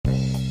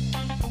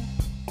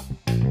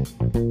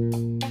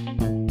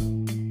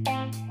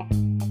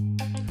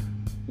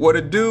What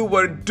it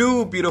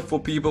do, beautiful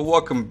people.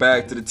 Welcome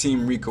back to the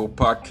TeamRico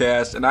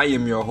podcast, and I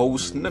am your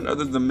host, none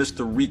other than Mr.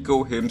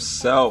 Rico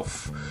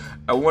himself.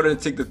 I wanted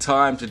to take the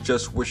time to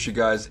just wish you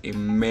guys a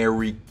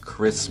Merry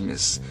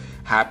Christmas.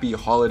 Happy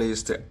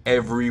holidays to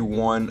every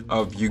one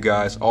of you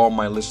guys, all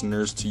my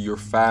listeners, to your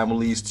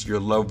families, to your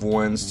loved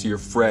ones, to your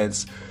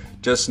friends.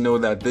 Just know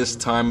that this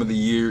time of the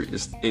year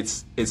is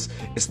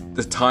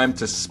the time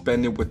to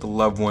spend it with the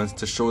loved ones,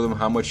 to show them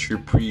how much you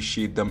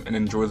appreciate them and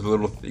enjoy the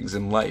little things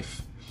in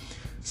life.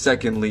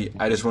 Secondly,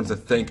 I just want to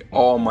thank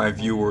all my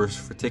viewers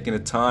for taking the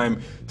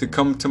time to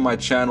come to my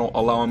channel,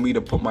 allowing me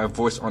to put my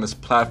voice on this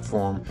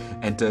platform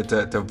and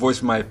to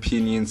voice my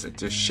opinions, and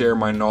to share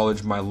my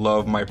knowledge, my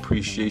love, my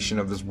appreciation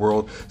of this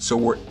world, so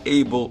we're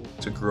able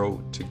to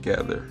grow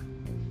together.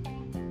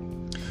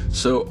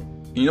 So,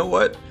 you know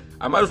what?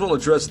 I might as well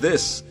address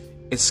this.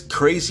 It's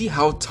crazy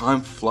how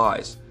time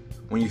flies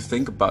when you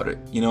think about it.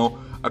 You know,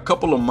 a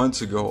couple of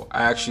months ago,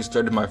 I actually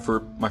started my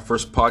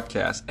first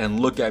podcast,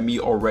 and look at me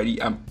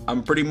already.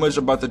 I'm pretty much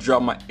about to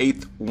drop my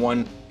 8th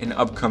one in the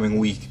upcoming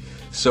week.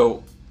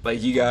 So,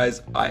 like, you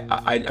guys,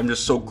 I'm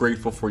just so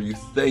grateful for you.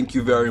 Thank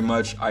you very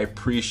much. I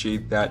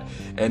appreciate that.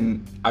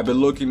 And I've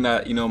been looking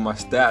at, my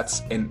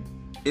stats, and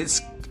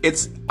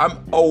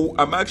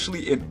I'm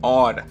actually in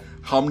awe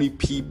how many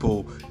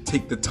people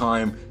take the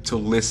time to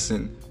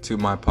listen to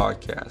my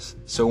podcast.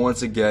 So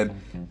once again,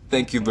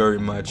 thank you very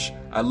much.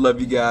 I love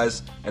you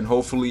guys, and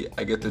hopefully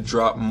I get to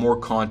drop more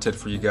content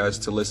for you guys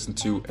to listen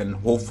to, and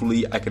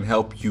hopefully I can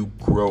help you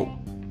grow.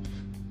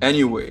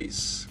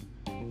 Anyways,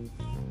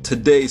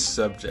 today's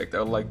subject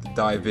I'd like to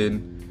dive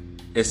in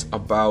is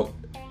about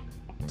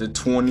the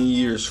 20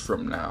 years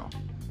from now.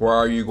 Where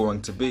are you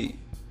going to be?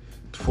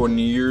 20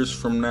 years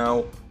from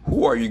now,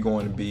 who are you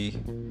going to be?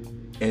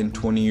 And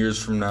 20 years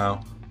from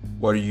now,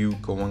 what are you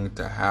going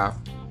to have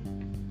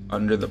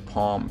under the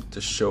palm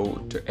to show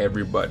to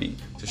everybody,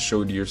 to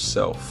show to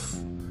yourself?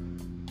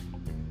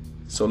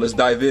 So let's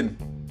dive in.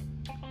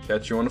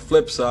 Catch you on the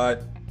flip side.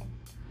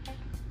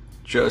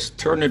 Just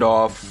turn it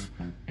off.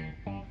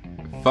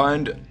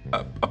 Find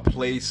a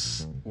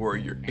place where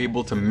you're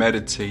able to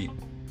meditate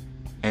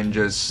and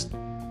just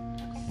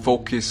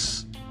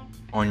focus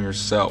on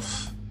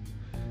yourself.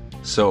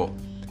 So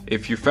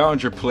if you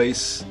found your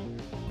place,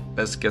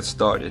 let's get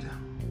started.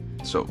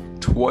 So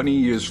 20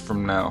 years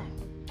from now,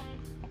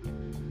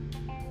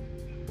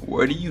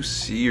 where do you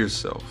see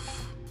yourself?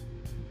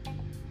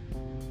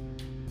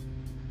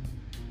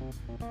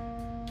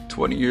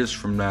 20 years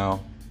from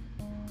now,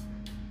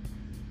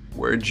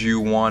 where do you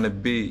want to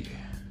be?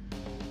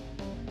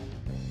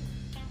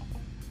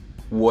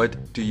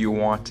 What do you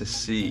want to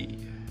see?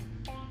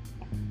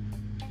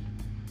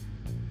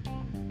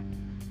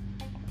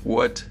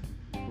 What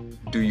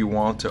do you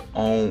want to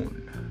own?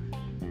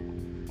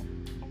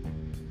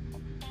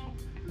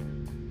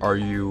 Are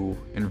you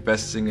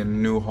investing in a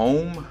new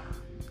home?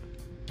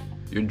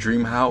 Your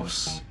dream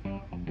house?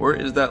 Where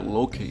is that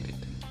located?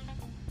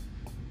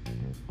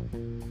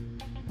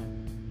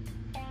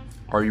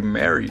 Are you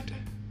married?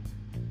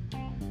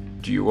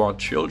 Do you want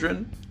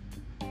children?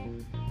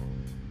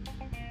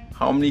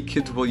 How many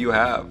kids will you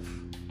have?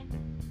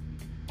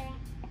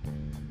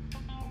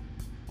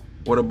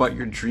 What about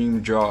your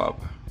dream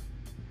job?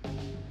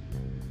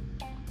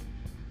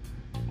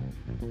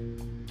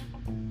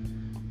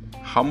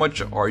 How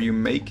much are you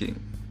making?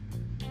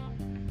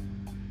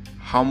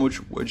 How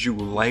much would you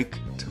like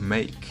to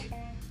make?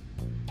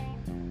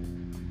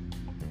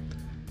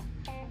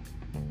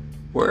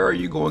 Where are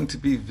you going to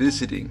be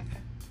visiting?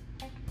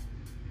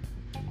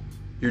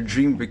 Your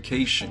dream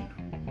vacation,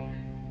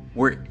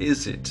 where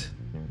is it?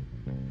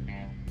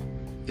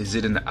 Is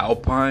it in the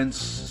Alpines,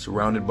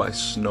 surrounded by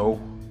snow,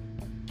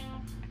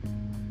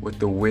 with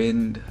the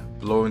wind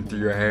blowing through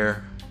your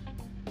hair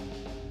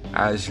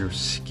as you're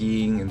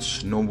skiing and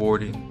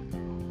snowboarding?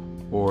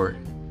 Or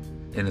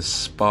in a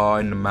spa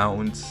in the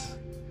mountains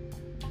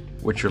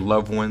with your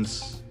loved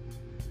ones?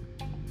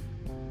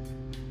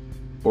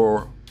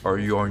 Or are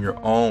you on your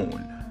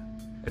own,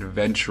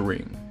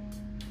 adventuring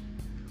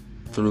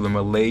through the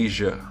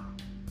Malaysia,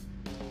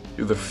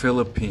 through the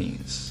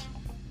Philippines,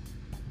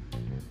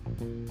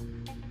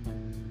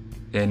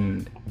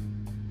 in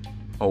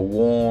a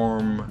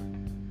warm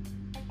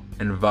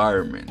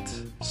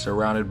environment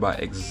surrounded by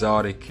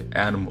exotic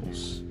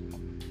animals,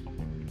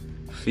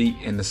 feet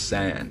in the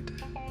sand,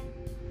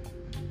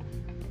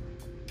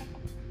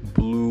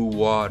 blue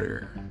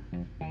water?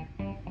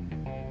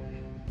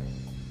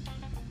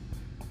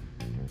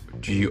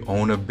 Do you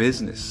own a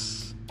business?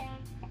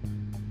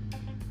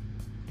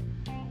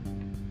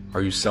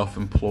 Are you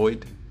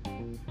self-employed?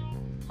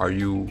 Are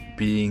you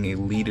being a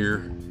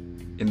leader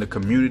in the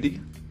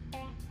community?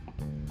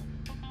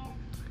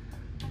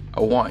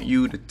 I want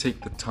you to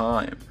take the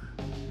time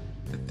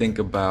to think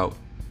about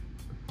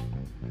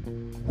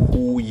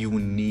who you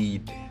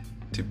need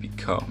to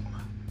become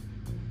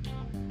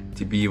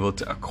to be able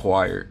to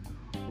acquire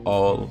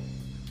all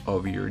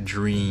of your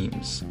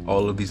dreams,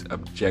 all of these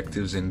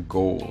objectives and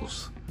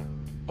goals,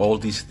 all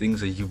these things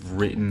that you've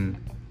written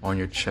on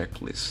your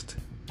checklist.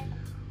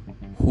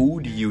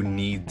 Who do you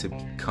need to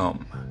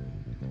become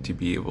to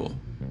be able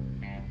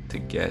to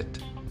get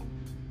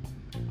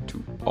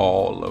to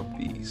all of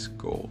these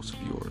goals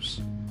of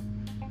yours?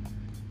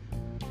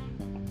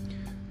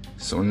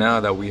 So now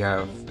that we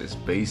have this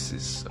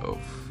basis of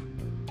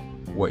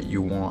what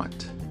you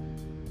want,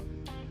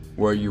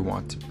 where you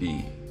want to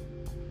be,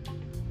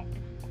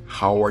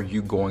 how are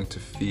you going to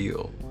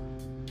feel?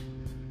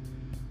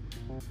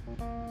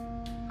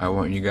 I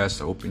want you guys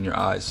to open your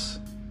eyes.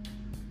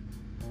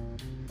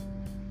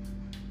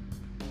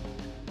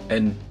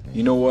 And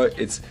you know what?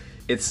 It's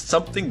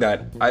something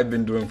that I've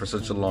been doing for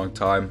such a long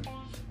time,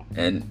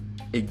 and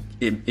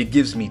it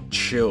gives me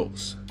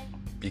chills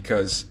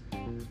because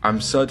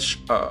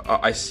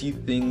I see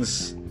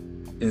things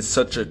in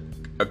such a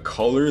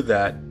color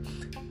that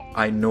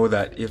I know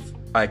that if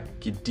I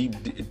get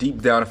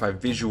deep down, if I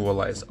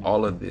visualize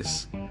all of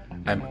this,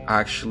 I'm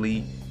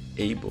actually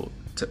able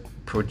to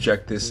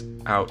project this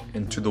out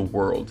into the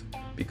world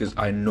because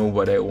I know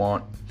what I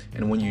want.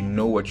 And when you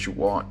know what you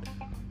want,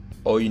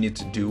 all you need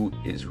to do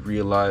is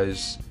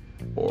realize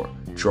or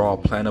draw a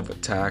plan of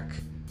attack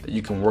that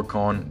you can work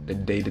on a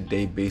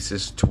day-to-day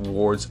basis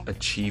towards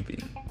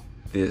achieving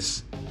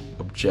this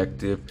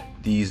objective,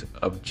 these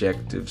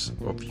objectives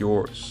of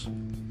yours.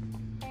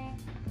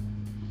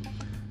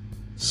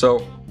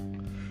 So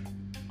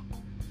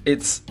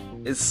it's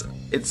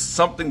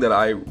something that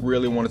I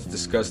really wanted to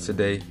discuss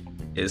today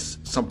is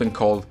something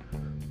called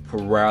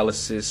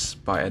paralysis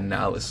by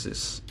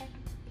analysis.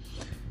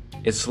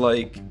 It's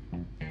like,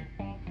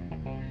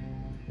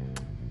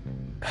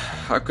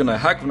 how can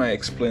I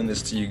explain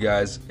this to you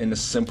guys in a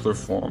simpler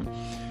form?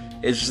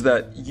 It's just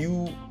that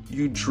you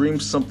dream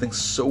something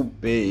so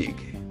big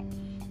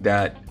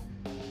that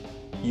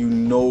you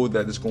know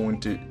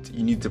that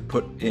you need to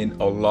put in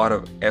a lot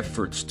of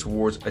efforts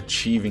towards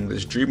achieving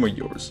this dream of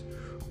yours.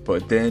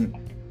 But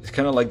then it's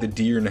kind of like the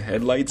deer in the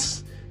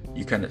headlights.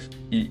 You kind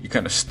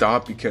of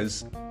stop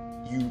because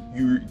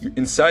you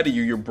inside of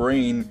you, your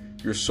brain,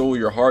 your soul,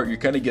 your heart, you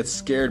kind of get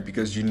scared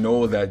because you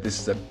know that this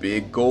is a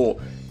big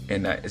goal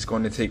and that it's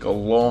going to take a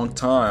long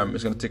time.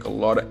 It's going to take a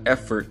lot of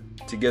effort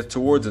to get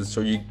towards it.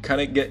 So you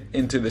kind of get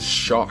into this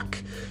shock.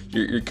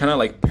 You're kind of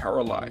like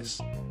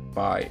paralyzed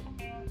by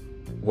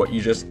what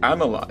you just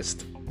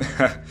analyzed.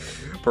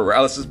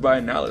 Paralysis by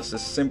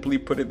analysis, simply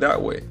put it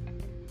that way.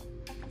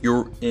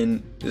 You're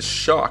in this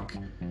shock,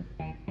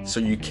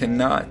 so you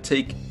cannot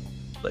take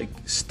like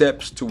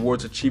steps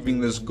towards achieving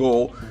this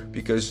goal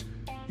because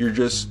you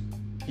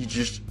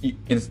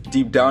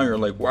deep down you're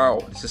like, wow,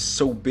 this is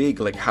so big,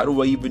 like how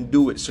do I even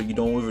do it? So you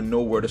don't even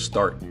know where to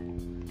start.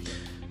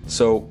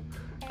 So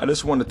I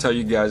just want to tell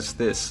you guys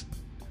this.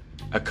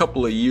 A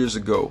couple of years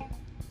ago,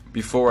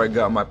 before I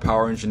got my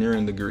power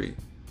engineering degree,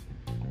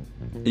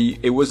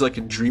 it was like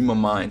a dream of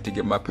mine to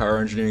get my power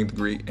engineering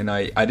degree, and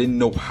I didn't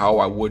know how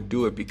I would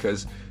do it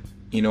because,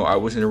 I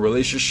was in a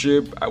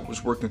relationship, I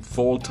was working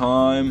full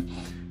time,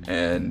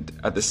 and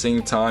at the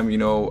same time,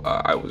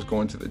 I was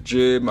going to the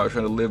gym, I was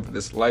trying to live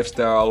this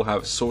lifestyle,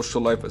 have a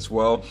social life as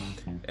well,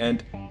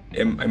 and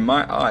in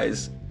my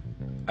eyes,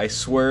 I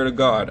swear to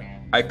God,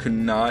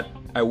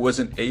 I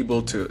wasn't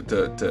able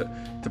to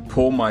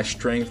pull my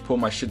strength, pull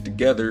my shit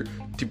together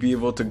to be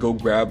able to go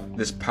grab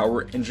this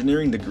power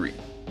engineering degree.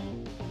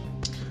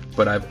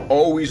 But I've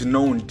always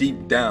known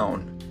deep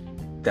down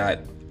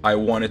that I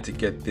wanted to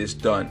get this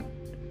done.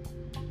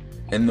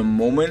 And the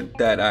moment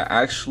that I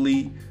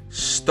actually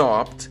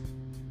stopped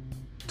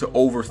to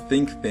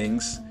overthink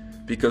things,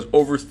 because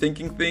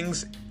overthinking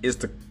things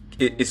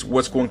is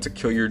what's going to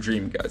kill your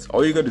dream, guys.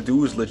 All you got to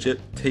do is legit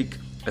take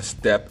a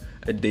step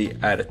a day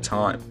at a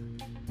time.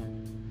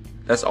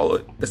 That's all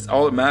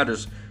it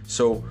matters.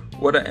 So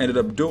what I ended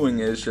up doing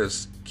is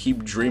just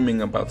keep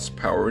dreaming about this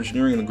power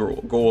engineering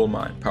goal of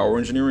mine, power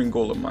engineering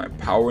goal of mine,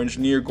 power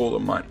engineer goal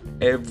of mine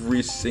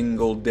every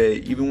single day.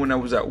 Even when I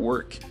was at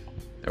work,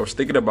 I was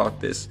thinking about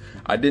this.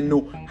 I didn't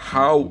know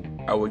how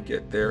I would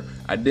get there.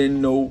 I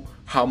didn't know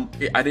how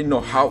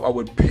I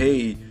would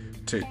pay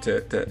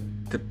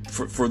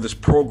for this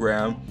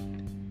program.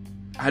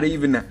 I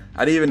didn't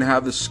even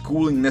have the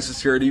schooling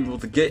necessary to be able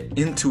to get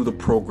into the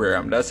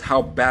program. That's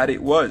how bad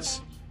it was.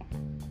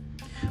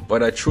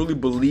 But I truly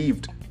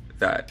believed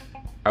that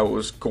I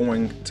was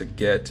going to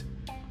get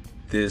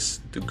this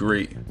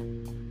degree.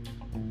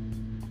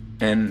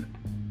 And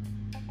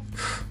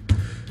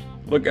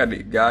look at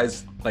it,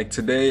 guys. Like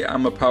today,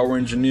 I'm a power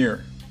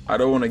engineer. I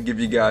don't want to give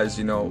you guys,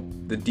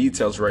 the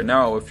details right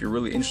now. If you're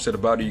really interested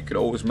about it, you could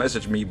always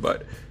message me.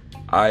 But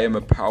I am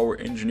a power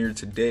engineer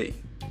today.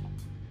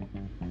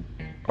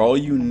 All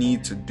you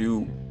need to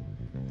do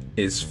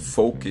is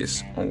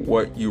focus on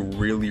what you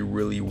really,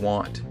 really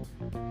want.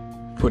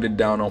 Put it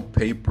down on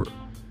paper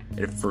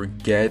and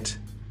forget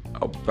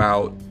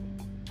about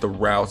the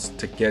routes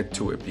to get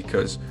to it,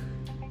 because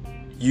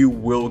you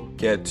will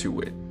get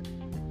to it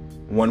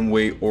one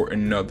way or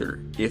another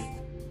if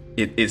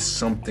it is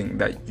something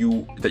that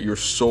your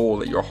soul,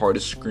 that your heart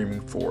is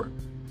screaming for.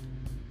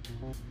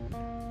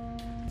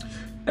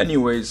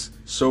 Anyways,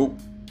 so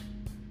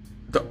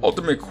the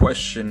ultimate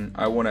question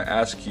I want to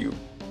ask you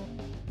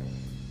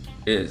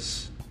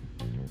is,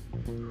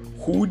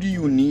 who do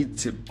you need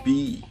to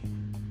be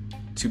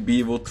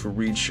able to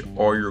reach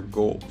all your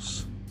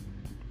goals?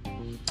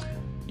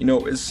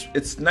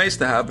 It's nice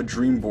to have a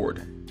dream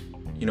board.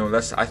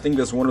 I think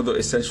that's one of the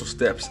essential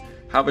steps.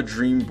 Have a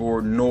dream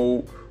board,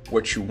 know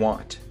what you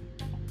want.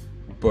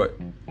 But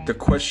the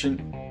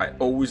question I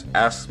always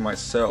ask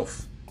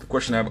myself, the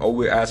question I've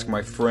always asked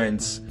my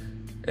friends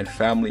and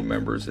family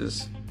members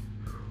is,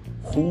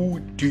 who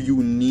do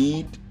you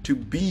need to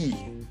be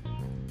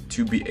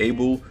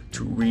able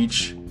to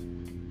reach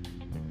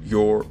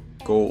your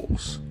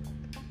goals?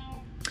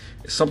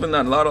 It's something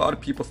that a lot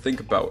of people think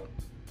about,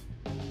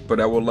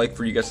 but I would like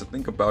for you guys to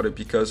think about it,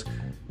 because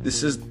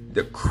this is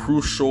the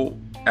crucial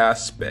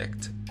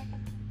aspect,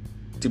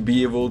 to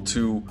be able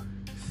to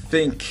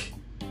think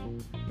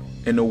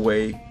in a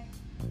way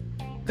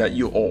that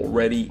you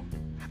already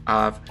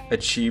have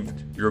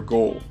achieved your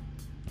goal.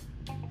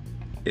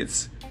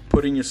 It's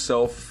putting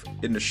yourself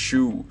in the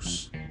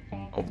shoes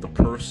of the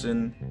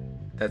person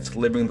that's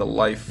living the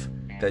life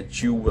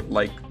that you would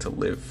like to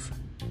live.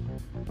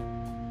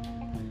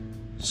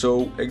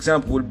 So,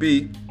 example would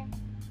be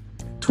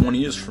 20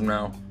 years from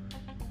now.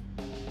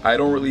 I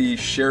don't really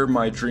share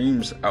my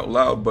dreams out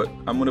loud, but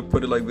I'm going to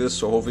put it like this,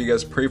 so hopefully you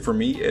guys pray for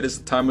me. It is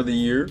the time of the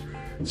year,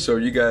 so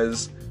you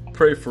guys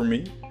pray for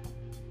me.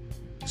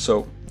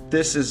 So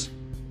this is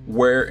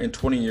where in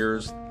 20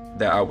 years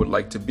that I would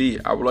like to be.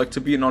 I would like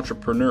to be an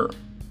entrepreneur.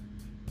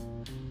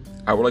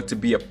 I would like to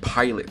be a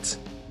pilot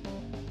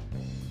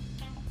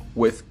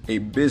with a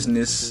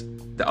business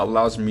that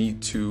allows me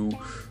to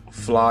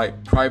fly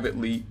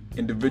privately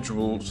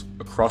individuals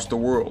across the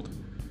world.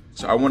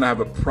 So I want to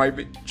have a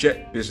private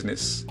jet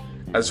business,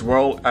 as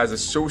well as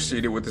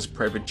associated with this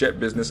private jet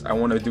business, I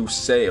want to do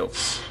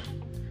sales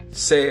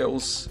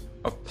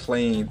of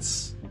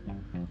planes,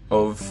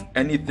 of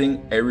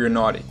anything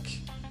aeronautic.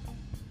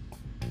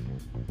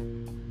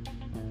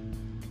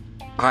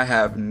 I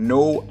have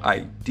no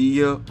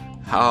idea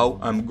how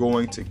I'm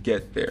going to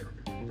get there,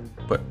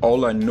 but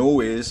all I know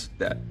is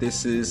that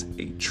this is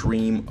a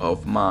dream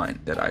of mine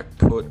that I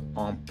put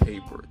on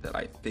paper, that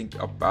I think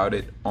about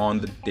it on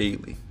the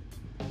daily.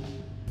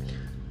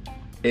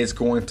 It's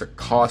going to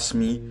cost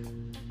me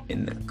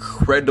an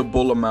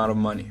incredible amount of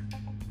money.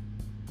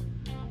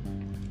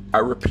 I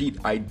repeat,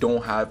 I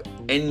don't have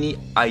any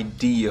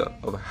idea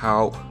of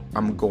how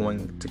I'm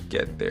going to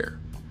get there.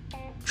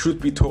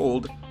 Truth be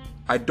told,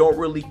 I don't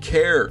really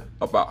care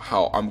about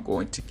how I'm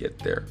going to get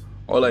there.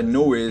 All I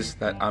know is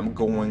that I'm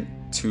going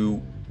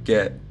to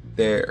get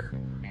there.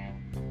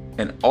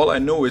 And all I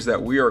know is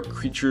that we are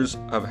creatures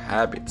of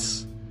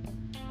habits.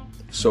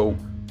 So,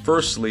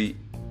 firstly,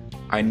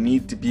 I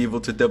need to be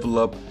able to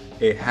develop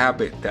a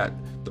habit that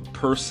the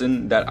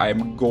person that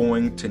I'm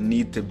going to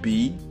need to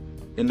be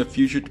in the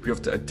future, to be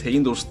able to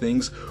attain those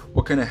things,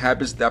 what kind of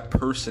habits that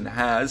person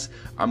has,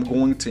 I'm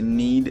going to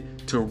need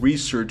to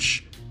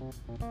research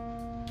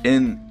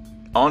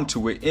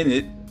onto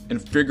it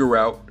and figure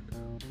out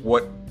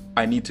what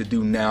I need to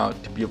do now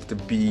to be able to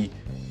be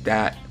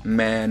that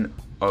man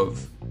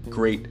of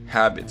great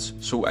habits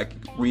so I can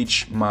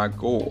reach my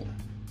goal.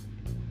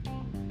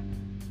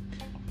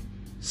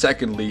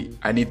 Secondly,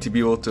 I need to be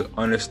able to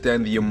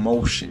understand the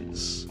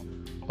emotions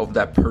of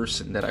that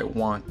person that I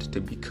want to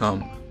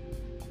become.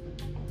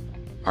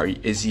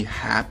 Is he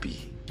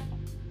happy?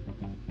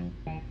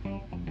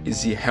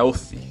 Is he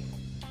healthy?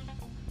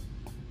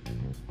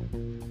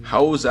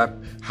 How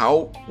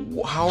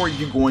are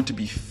you going to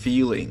be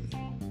feeling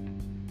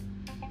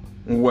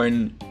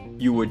when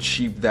you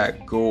achieve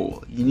that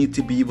goal? You need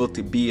to be able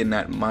to be in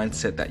that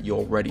mindset that you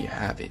already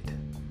have it,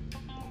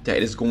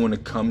 that is going to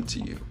come to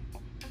you.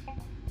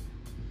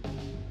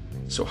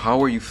 So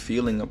how are you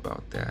feeling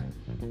about that?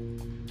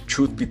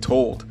 Truth be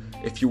told,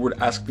 if you were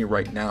to ask me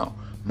right now,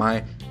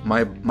 my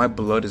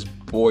blood is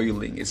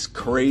boiling. It's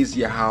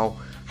crazy how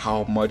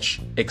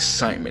much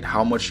excitement,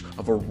 how much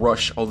of a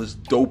rush, all this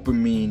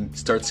dopamine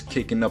starts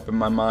kicking up in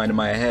my mind, in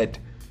my head,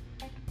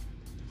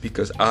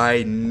 because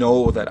I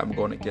know that I'm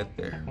going to get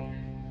there.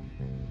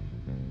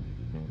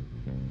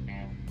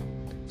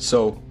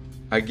 So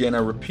again, I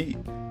repeat,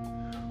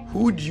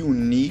 who do you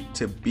need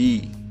to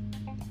be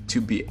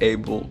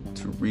able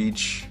to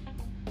reach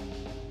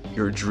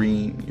your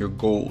dream, your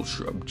goals,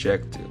 your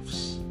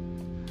objectives?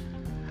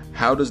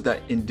 How does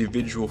that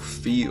individual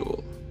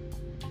feel?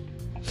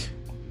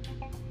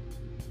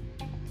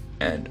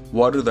 And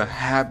what are the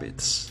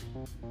habits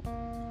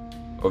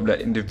of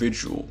that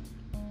individual?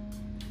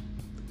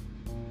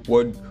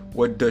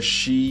 What does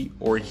she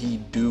or he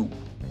do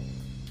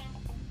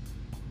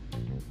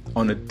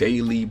on a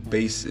daily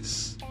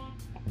basis?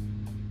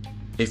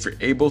 If you're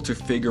able to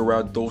figure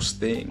out those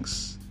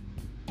things,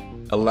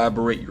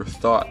 elaborate your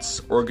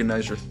thoughts,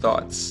 organize your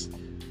thoughts,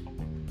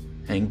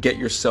 and get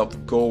yourself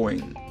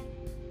going,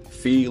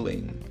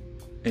 feeling,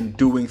 and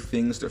doing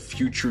things the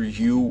future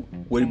you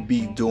would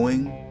be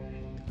doing,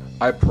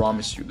 I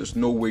promise you, there's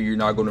no way you're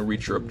not going to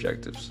reach your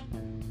objectives.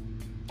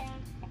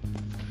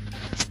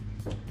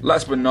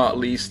 Last but not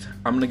least,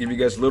 I'm gonna give you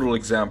guys a little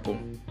example.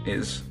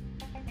 Is,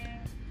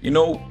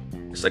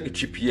 it's like a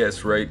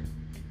GPS, right?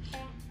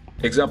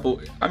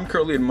 Example, I'm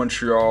currently in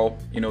Montreal,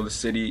 the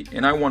city,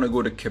 and I want to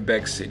go to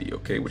Quebec City,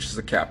 okay, which is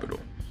the capital.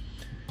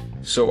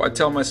 So I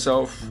tell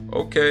myself,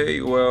 okay,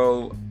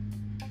 well,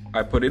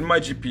 I put in my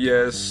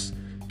GPS,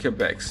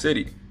 Quebec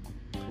City.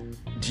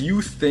 Do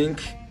you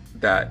think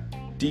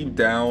that deep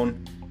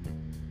down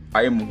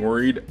I am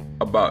worried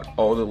about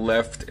all the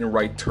left and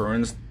right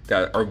turns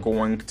that are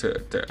going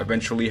to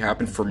eventually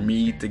happen for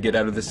me to get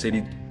out of the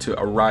city to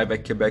arrive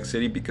at Quebec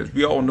City? Because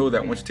we all know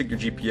that once you take your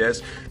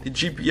GPS, the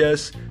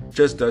GPS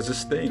just does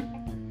its thing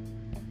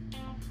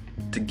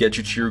to get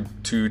you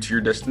to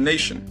your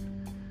destination.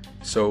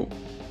 So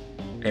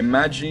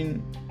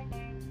imagine,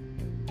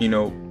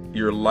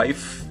 your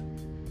life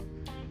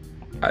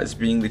as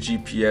being the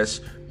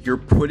GPS. You're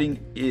putting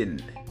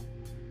in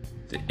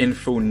the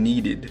info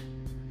needed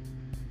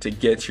to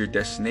get to your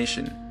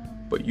destination,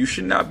 but you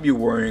should not be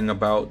worrying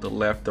about the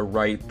left, the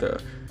right,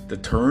 the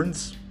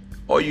turns.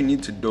 All you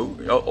need to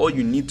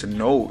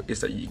know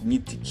is that you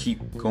need to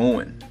keep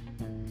going.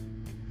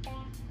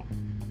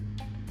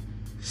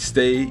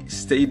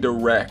 Stay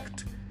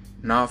direct,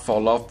 not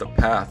fall off the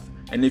path.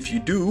 And if you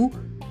do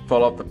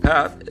fall off the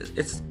path,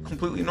 it's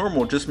completely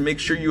normal. Just make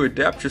sure you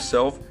adapt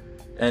yourself,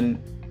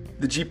 and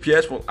the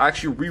GPS will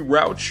actually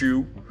reroute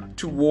you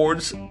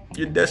towards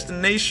your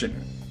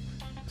destination.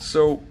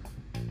 So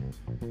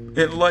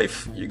in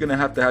life, you're gonna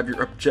have to have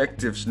your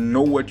objectives,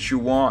 know what you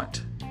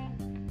want,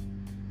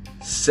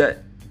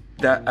 set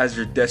that as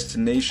your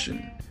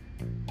destination,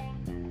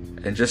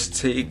 and just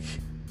take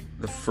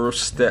the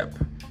first step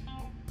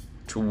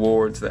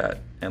towards that,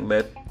 and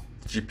let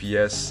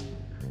GPS,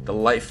 the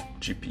life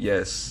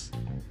GPS,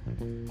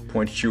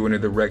 point you in the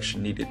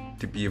direction needed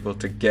to be able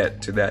to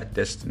get to that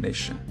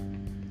destination.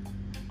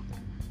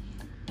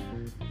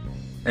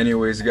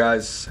 Anyways,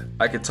 guys,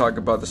 I could talk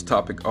about this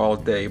topic all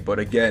day, but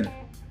again,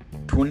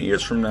 20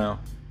 years from now,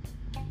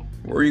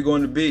 where are you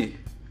going to be?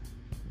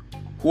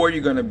 Who are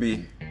you going to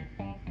be?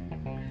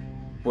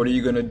 What are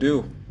you going to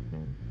do?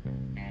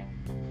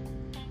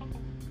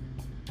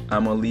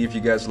 I'm going to leave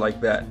you guys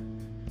like that.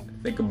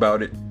 Think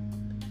about it.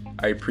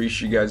 I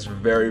appreciate you guys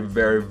very,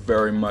 very,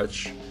 very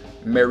much.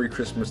 Merry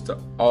Christmas to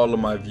all of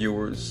my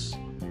viewers.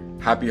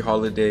 Happy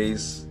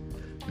holidays.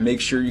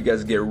 Make sure you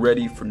guys get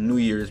ready for New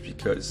Year's,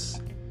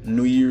 because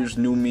New Year's,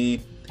 new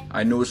me.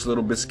 I know it's a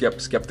little bit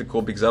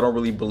skeptical because I don't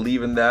really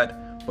believe in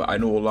that, but I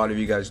know a lot of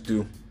you guys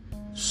do.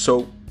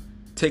 So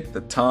take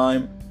the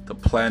time to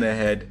plan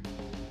ahead,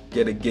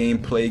 get a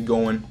gameplay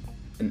going,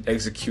 and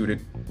execute it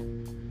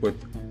with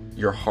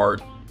your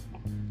heart,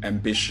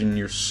 ambition,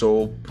 your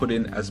soul. Put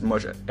in as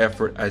much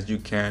effort as you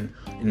can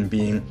in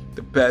being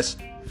the best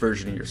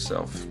version of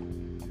yourself.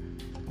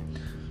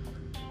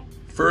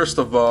 First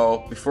of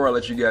all, before I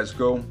let you guys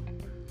go,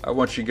 I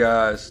want you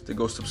guys to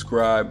go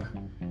subscribe,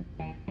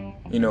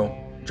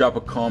 drop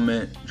a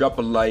comment, drop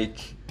a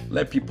like,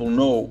 let people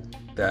know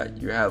that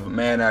you have a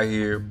man out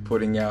here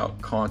putting out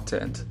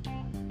content.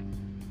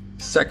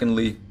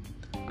 Secondly,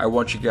 I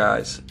want you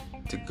guys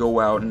to go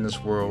out in this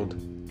world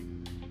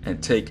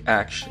and take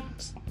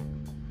actions,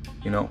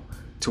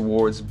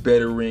 towards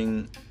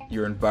bettering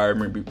your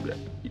environment,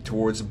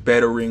 towards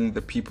bettering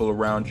the people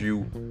around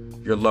you,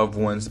 your loved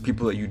ones, the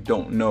people that you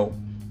don't know.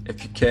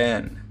 If you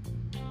can,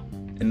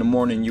 in the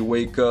morning you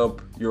wake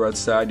up, you're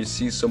outside, you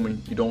see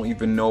someone you don't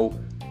even know,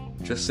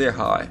 just say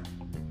hi.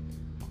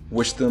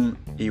 Wish them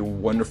a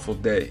wonderful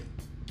day.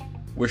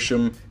 Wish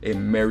them a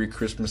Merry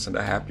Christmas and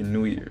a Happy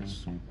New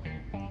Year's.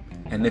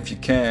 And if you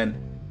can,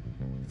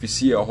 if you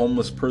see a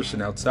homeless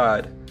person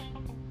outside,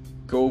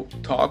 go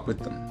talk with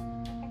them.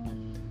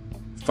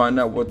 Find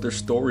out what their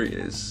story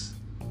is.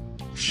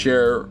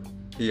 Share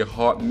a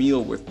hot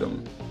meal with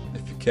them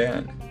if you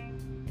can.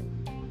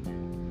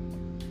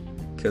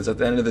 Because at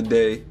the end of the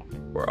day,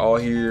 we're all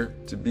here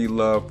to be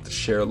loved, to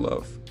share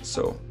love.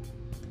 So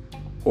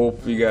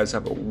hopefully you guys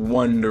have a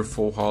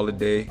wonderful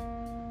holiday,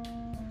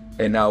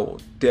 and I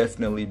will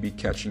definitely be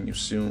catching you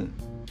soon.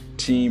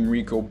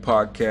 TeamRico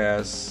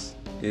podcast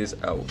is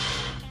out.